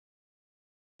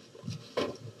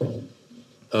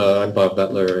I'm Bob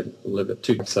Butler. I live at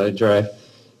 2 Side Drive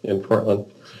in Portland.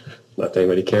 Not that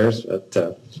anybody cares,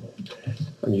 but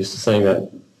I'm used to saying that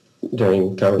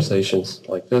during conversations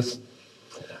like this.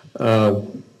 I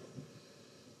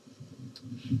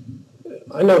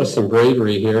noticed some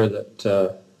bravery here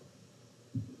that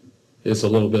is a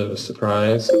little bit of a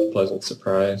surprise, a pleasant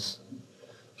surprise.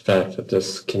 The fact that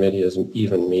this committee is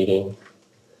even meeting.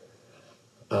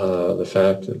 The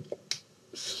fact that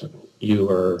you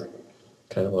are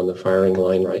kind of on the firing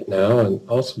line right now and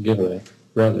also given a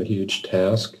rather huge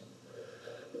task,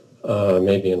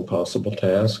 maybe an impossible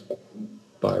task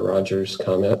by Roger's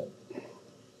comment,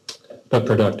 but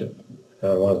productive.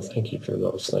 I want to thank you for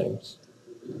those things.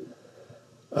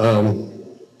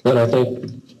 But I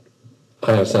think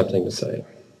I have something to say.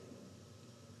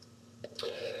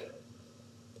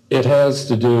 It has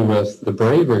to do with the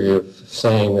bravery of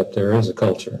saying that there is a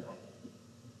culture.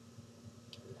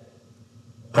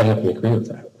 I happen to agree with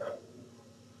that.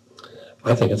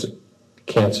 I think it's a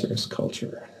cancerous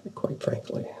culture, quite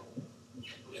frankly.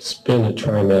 It's been at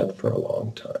Trimet for a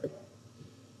long time.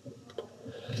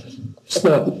 It's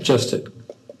not just at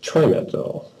Trimet,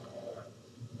 though.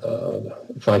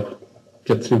 If I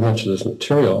get through much of this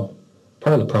material,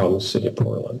 part of the problem is the city of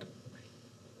Portland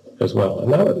as well.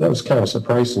 And that was kind of a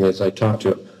surprise to me as I talked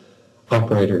to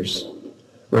operators,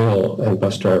 rail and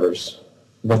bus drivers,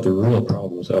 what the real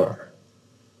problems are.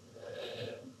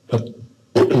 But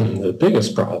the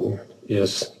biggest problem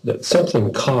is that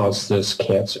something caused this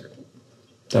cancer.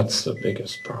 That's the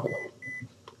biggest problem.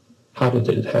 How did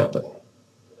it happen?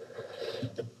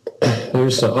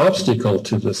 There's an obstacle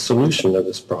to the solution of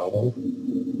this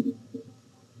problem,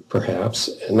 perhaps,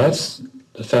 and that's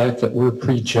the fact that we're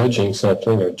prejudging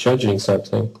something or judging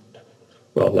something.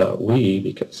 Well, not we,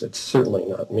 because it's certainly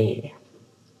not me.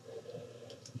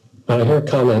 But I hear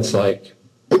comments like,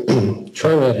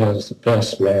 Trimet has the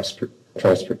best mass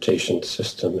transportation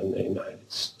system in the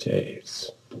United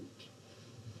States.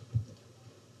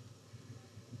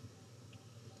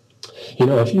 You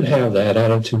know, if you have that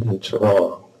attitude, it's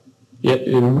wrong. It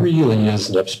really is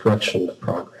an obstruction to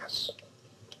progress.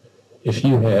 If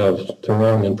you have the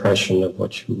wrong impression of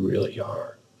what you really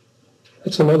are.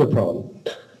 That's another problem.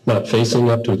 Not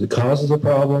facing up to the cause of the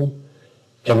problem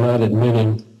and not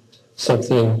admitting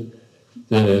something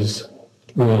that is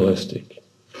realistic.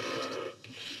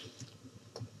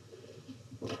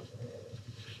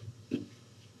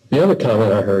 The other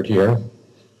comment I heard here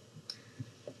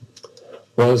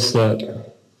was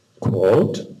that,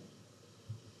 quote,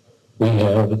 we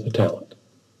have the talent.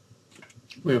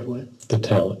 We have what? The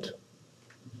talent.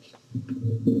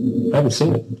 I haven't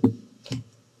seen it.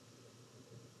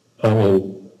 I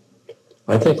mean,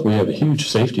 I think we have a huge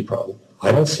safety problem.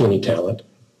 I don't see any talent.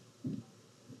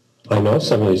 I know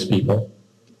some of these people.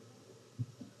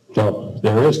 No,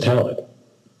 there is talent.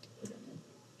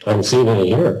 I haven't seen any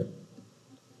here.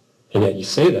 And yet you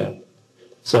say that.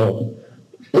 So,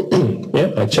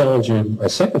 yeah, I challenge you, my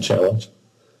second challenge,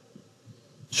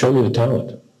 show me the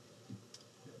talent.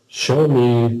 Show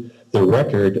me the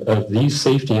record of these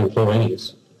safety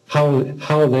employees, how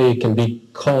they can be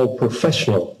called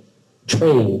professional,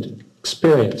 trained,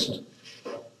 experienced.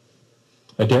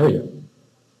 I dare you.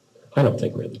 I don't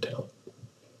think we have the talent.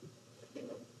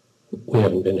 We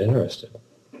haven't been interested,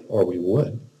 or we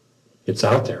would. It's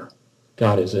out there.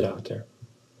 God, is it out there?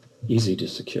 Easy to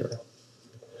secure.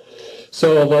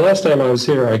 So the last time I was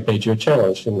here, I made you a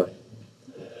challenge, didn't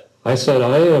I? I said,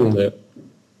 I am the,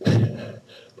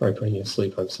 probably putting you to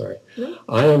sleep, I'm sorry.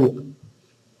 I am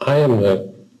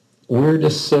the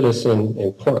weirdest citizen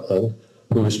in Portland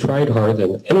who has tried harder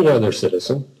than any other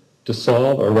citizen to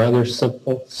solve a rather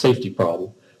simple safety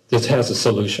problem that has a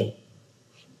solution.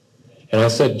 And I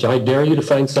said, I dare you to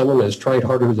find someone that has tried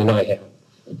harder than I have.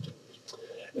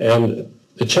 And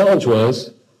the challenge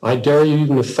was, I dare you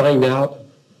even to find out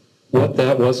what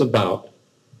that was about,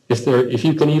 if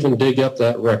you can even dig up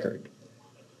that record.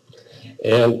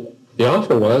 And the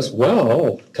offer was,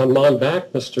 well, come on back,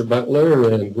 Mr. Butler,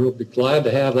 and we'll be glad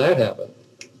to have that happen.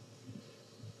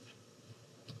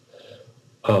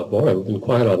 Boy, we've been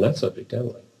quiet on that subject,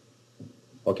 haven't we?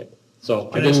 Okay,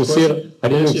 so I didn't see it. I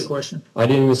didn't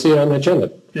even see it on the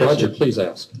agenda. Yes, Roger, please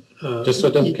ask. Just so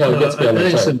it doesn't kind of get me on the I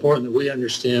think it's time. important that we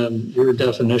understand your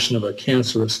definition of a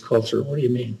cancerous culture. What do you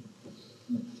mean?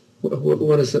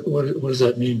 What does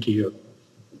that mean to you?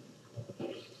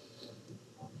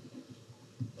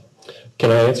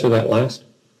 Can I answer that last?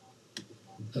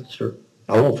 Sure.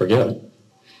 I won't forget it.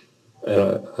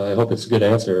 And I hope it's a good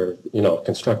answer, you know, a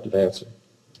constructive answer.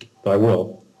 But I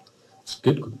will. It's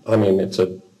good. I mean, it's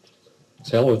a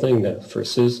hell of a thing for a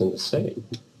citizen to say.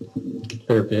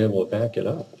 Better be able to back it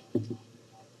up.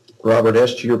 Robert,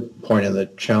 as to your point in the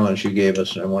challenge you gave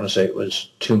us, and I want to say it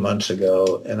was 2 months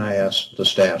ago, and I asked the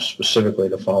staff specifically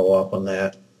to follow up on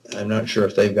that. I'm not sure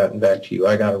if they've gotten back to you.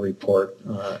 I got a report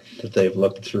that they've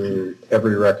looked through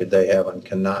every record they have and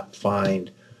cannot find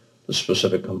the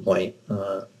specific complaint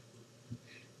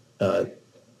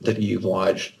that you've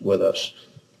lodged with us.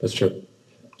 That's true.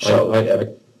 So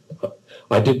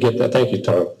I did get that. Thank you,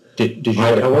 Tom. did you?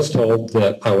 I was told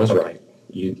that I was right.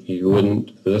 You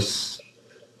wouldn't, this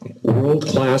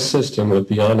world-class system would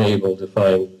be unable to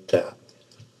find that.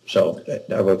 So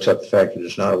I will accept the fact that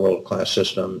it's not a world-class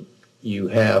system. You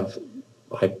have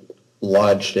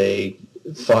lodged a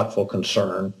thoughtful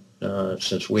concern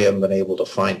since we haven't been able to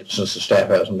find it, since the staff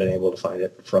hasn't been able to find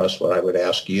it for us. What I would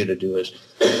ask you to do is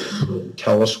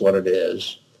tell us what it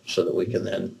is so that we can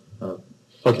then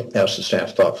ask the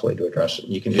staff thoughtfully to address it.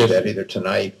 You can do that either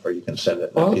tonight or you can send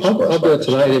it. I'll do it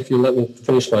tonight if you let me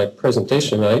finish my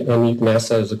presentation tonight, and you can ask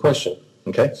that as a question.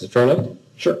 Okay. Is it fair enough?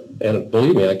 Sure. And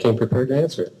believe me, I came prepared to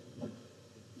answer it.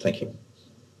 Thank you.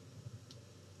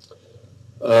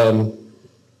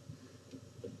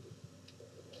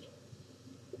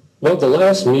 Well, the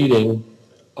last meeting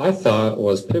I thought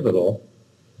was pivotal,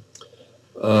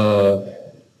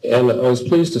 and I was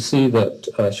pleased to see that,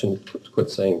 I shouldn't quit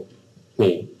saying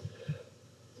me,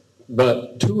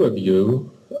 but two of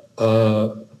you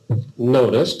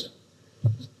noticed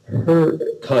her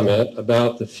comment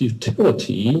about the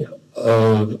futility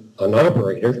of an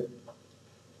operator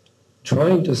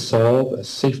trying to solve a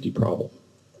safety problem,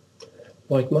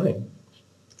 like mine,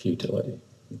 futility.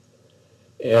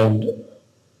 And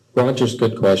Roger's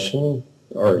good question,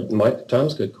 or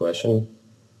Tom's good question,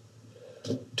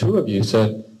 two of you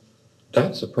said,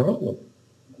 that's a problem.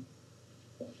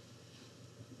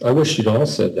 I wish you'd all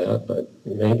said that, but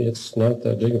maybe it's not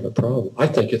that big of a problem. I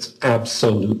think it's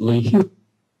absolutely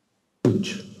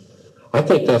huge. I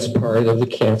think that's part of the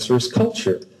cancerous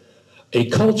culture. A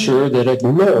culture that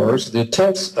ignores the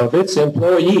attempts of its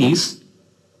employees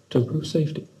to improve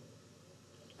safety.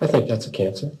 I think that's a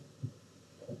cancer.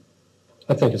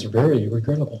 I think it's very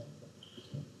regrettable.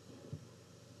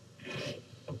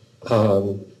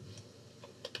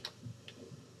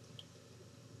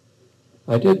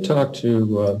 I did talk to,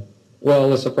 well, the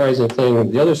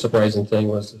other surprising thing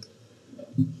was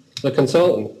the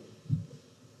consultant.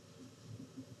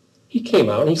 He came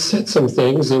out and he said some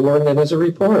things that weren't in his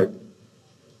report.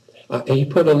 He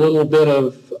put a little bit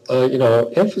of,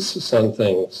 emphasis on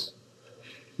things,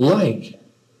 like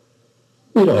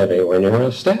we don't have anywhere near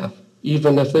enough staff.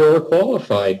 Even if there were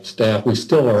qualified staff, we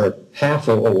still are half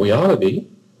of what we ought to be.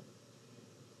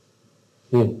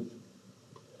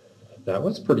 That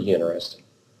was pretty interesting.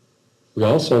 We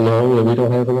also know that we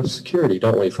don't have enough security,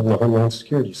 don't we, from the Homeland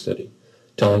Security study,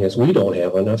 telling us we don't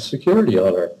have enough security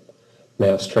on our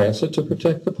mass transit to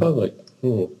protect the public.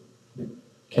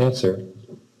 Cancer.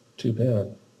 Too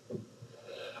bad.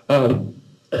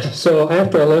 So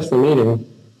after I left the meeting,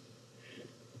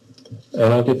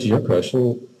 and I'll get to your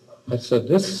question, I said,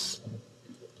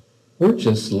 we're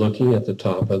just looking at the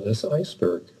top of this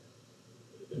iceberg.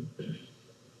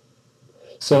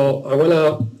 So I went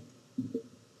out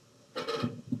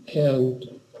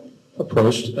and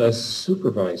approached a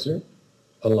supervisor,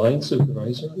 a line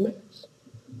supervisor on Max.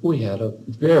 We had a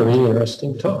very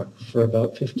interesting talk for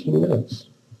about 15 minutes.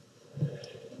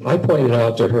 I pointed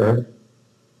out to her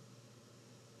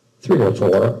 3 or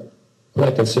 4 what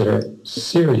I consider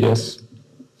serious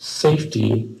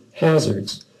safety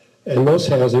hazards. And those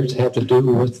hazards have to do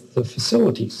with the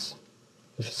facilities.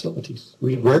 The facilities.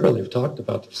 We rarely have talked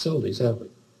about the facilities, have we?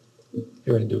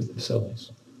 Here to do with the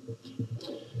facilities.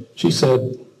 She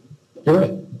said, you're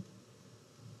right.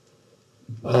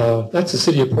 That's the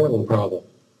City of Portland problem.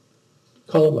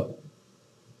 Call them up.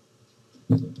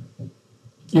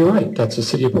 You're right, that's the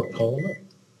City of Portland. Call them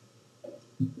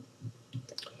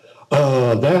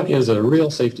up. That is a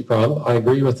real safety problem. I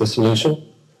agree with the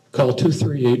solution. Call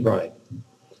 238 Ride.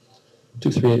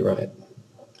 238 Ride.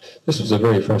 This was a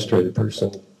very frustrated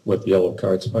person with yellow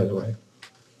cards, by the way.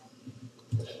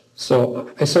 So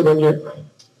I said,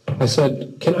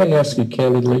 can I ask you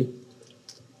candidly,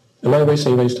 am I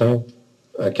wasting anybody's time?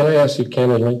 Can I ask you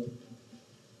candidly,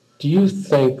 do you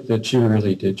think that you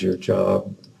really did your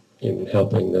job in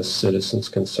helping the citizens'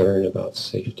 concern about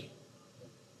safety?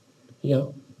 Yeah.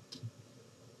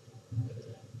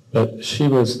 But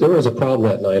there was a problem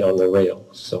that night on the rail,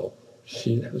 so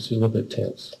it was a little bit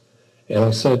tense. And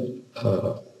I said,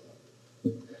 do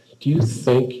you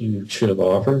think you should have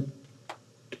offered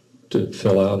to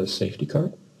fill out a safety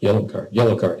card? Yellow card.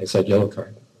 I said yellow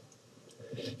card.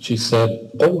 She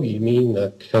said, oh, you mean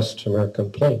the customer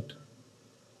complaint?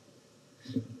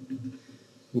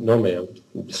 No, ma'am,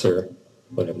 sir,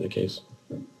 whatever the case.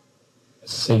 A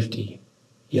safety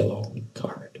yellow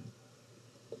card.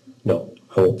 No,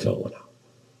 I won't fill one out.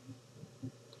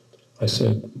 I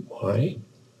said, why?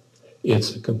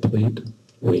 It's a complete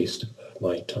waste of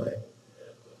my time.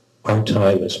 Our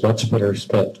time is much better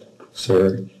spent,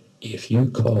 sir, if you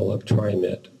call up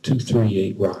Trimet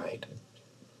 238 RIDE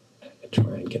and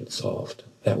try and get it solved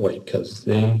that way, because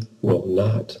they will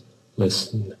not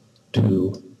listen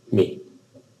to me.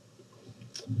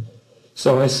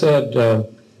 So I said, do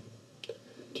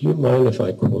you mind if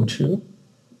I quote you?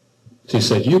 She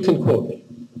said, you can quote me.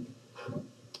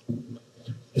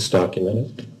 It's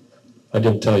documented. I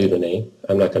didn't tell you the name.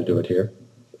 I'm not going to do it here.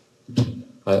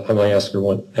 I might ask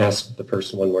the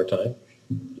person one more time,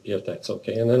 if that's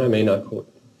okay, and then I may not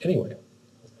quote anyway.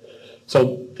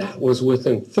 So that was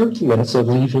within 30 minutes of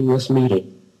leaving this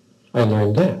meeting. I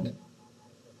learned that.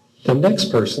 The next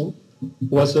person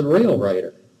was a rail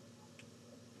rider.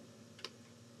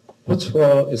 What's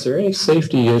wrong? Is there any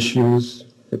safety issues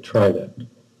at Trimet?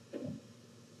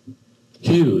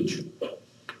 Huge.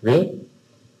 Really?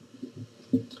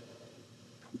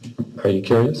 Are you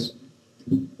curious?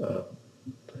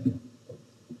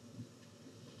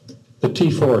 The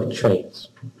T4 trains,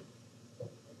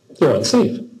 they're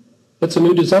unsafe. It's a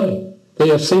new design. They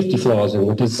have safety flaws in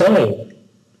the design.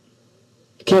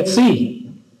 You can't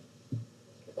see.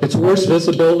 It's worse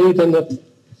visibility than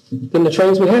the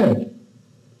trains we had.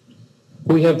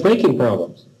 We have braking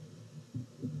problems.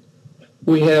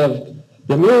 We have,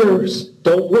 the mirrors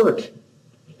don't work.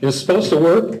 It's supposed to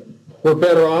work. We're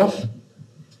better off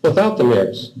without the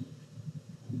mirrors.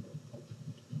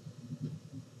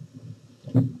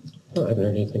 Well, I haven't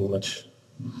heard anything much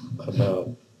about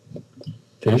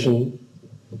vision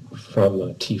from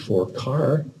a T4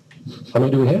 car. How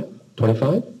many do we have?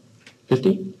 25?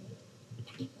 50?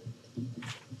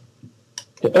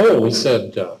 Oh, we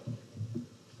said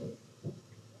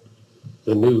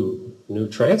the new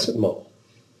transit mall,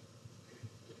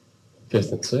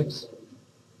 5th and 6th.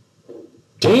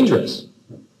 Dangerous.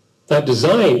 That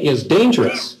design is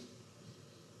dangerous.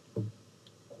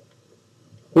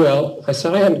 Well, I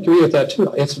said I agree with that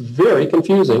too. It's very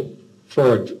confusing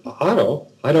for an auto.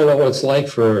 I don't know what it's like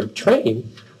for a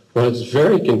train, but it's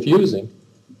very confusing.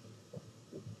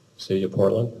 City of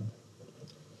Portland.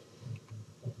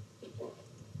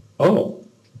 Oh,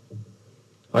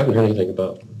 I haven't heard anything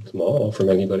about the mall from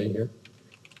anybody here.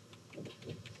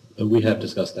 We have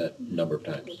discussed that a number of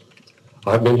times.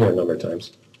 I've been here a number of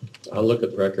times. I'll look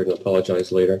at the record and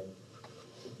apologize later.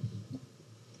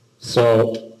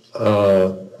 So,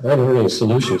 I haven't heard any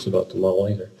solutions about the mall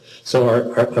either.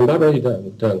 So I'm not really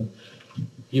done.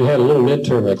 You had a little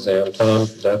midterm exam, Tom.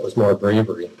 That was more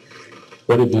bravery.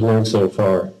 What have you learned so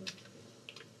far?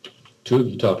 2 of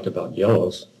you talked about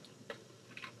yellows.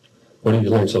 What have you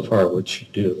learned so far? What you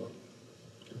do?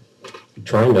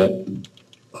 Trimet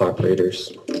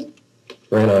operators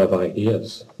ran out of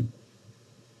ideas,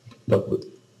 but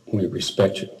we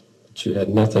respect you. But you had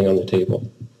nothing on the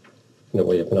table in the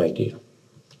way of an idea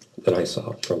that I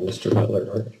saw from Mr. Butler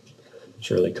or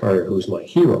Shirley Carter, who's my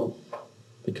hero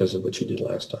because of what you did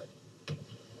last time.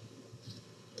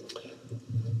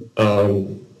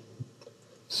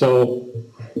 So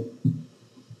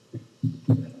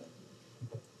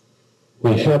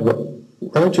we had,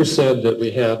 Roger said that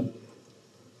we had,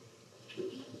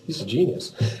 he's a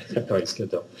genius. No, he's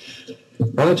good though.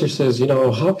 Roger says, you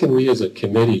know, how can we as a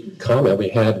committee comment? We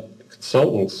had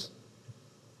consultants.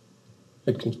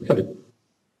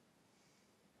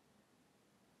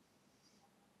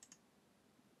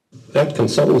 That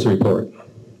consultant's report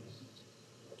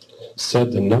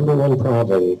said the number one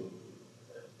problem,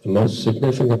 the most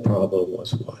significant problem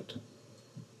was what?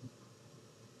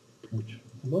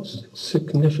 The most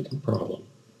significant problem.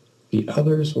 The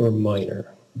others were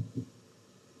minor.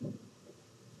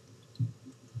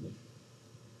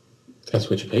 That's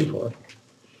what you pay for.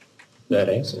 That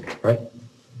answer, right?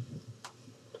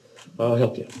 I'll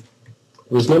help you.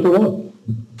 It was number one.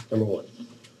 Number one.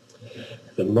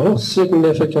 The most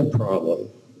significant problem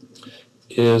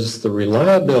is the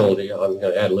reliability, I'm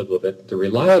going to add a little bit, the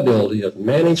reliability of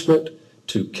management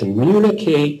to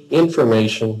communicate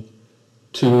information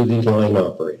to the line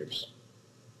operators.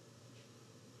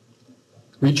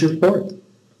 Read your report.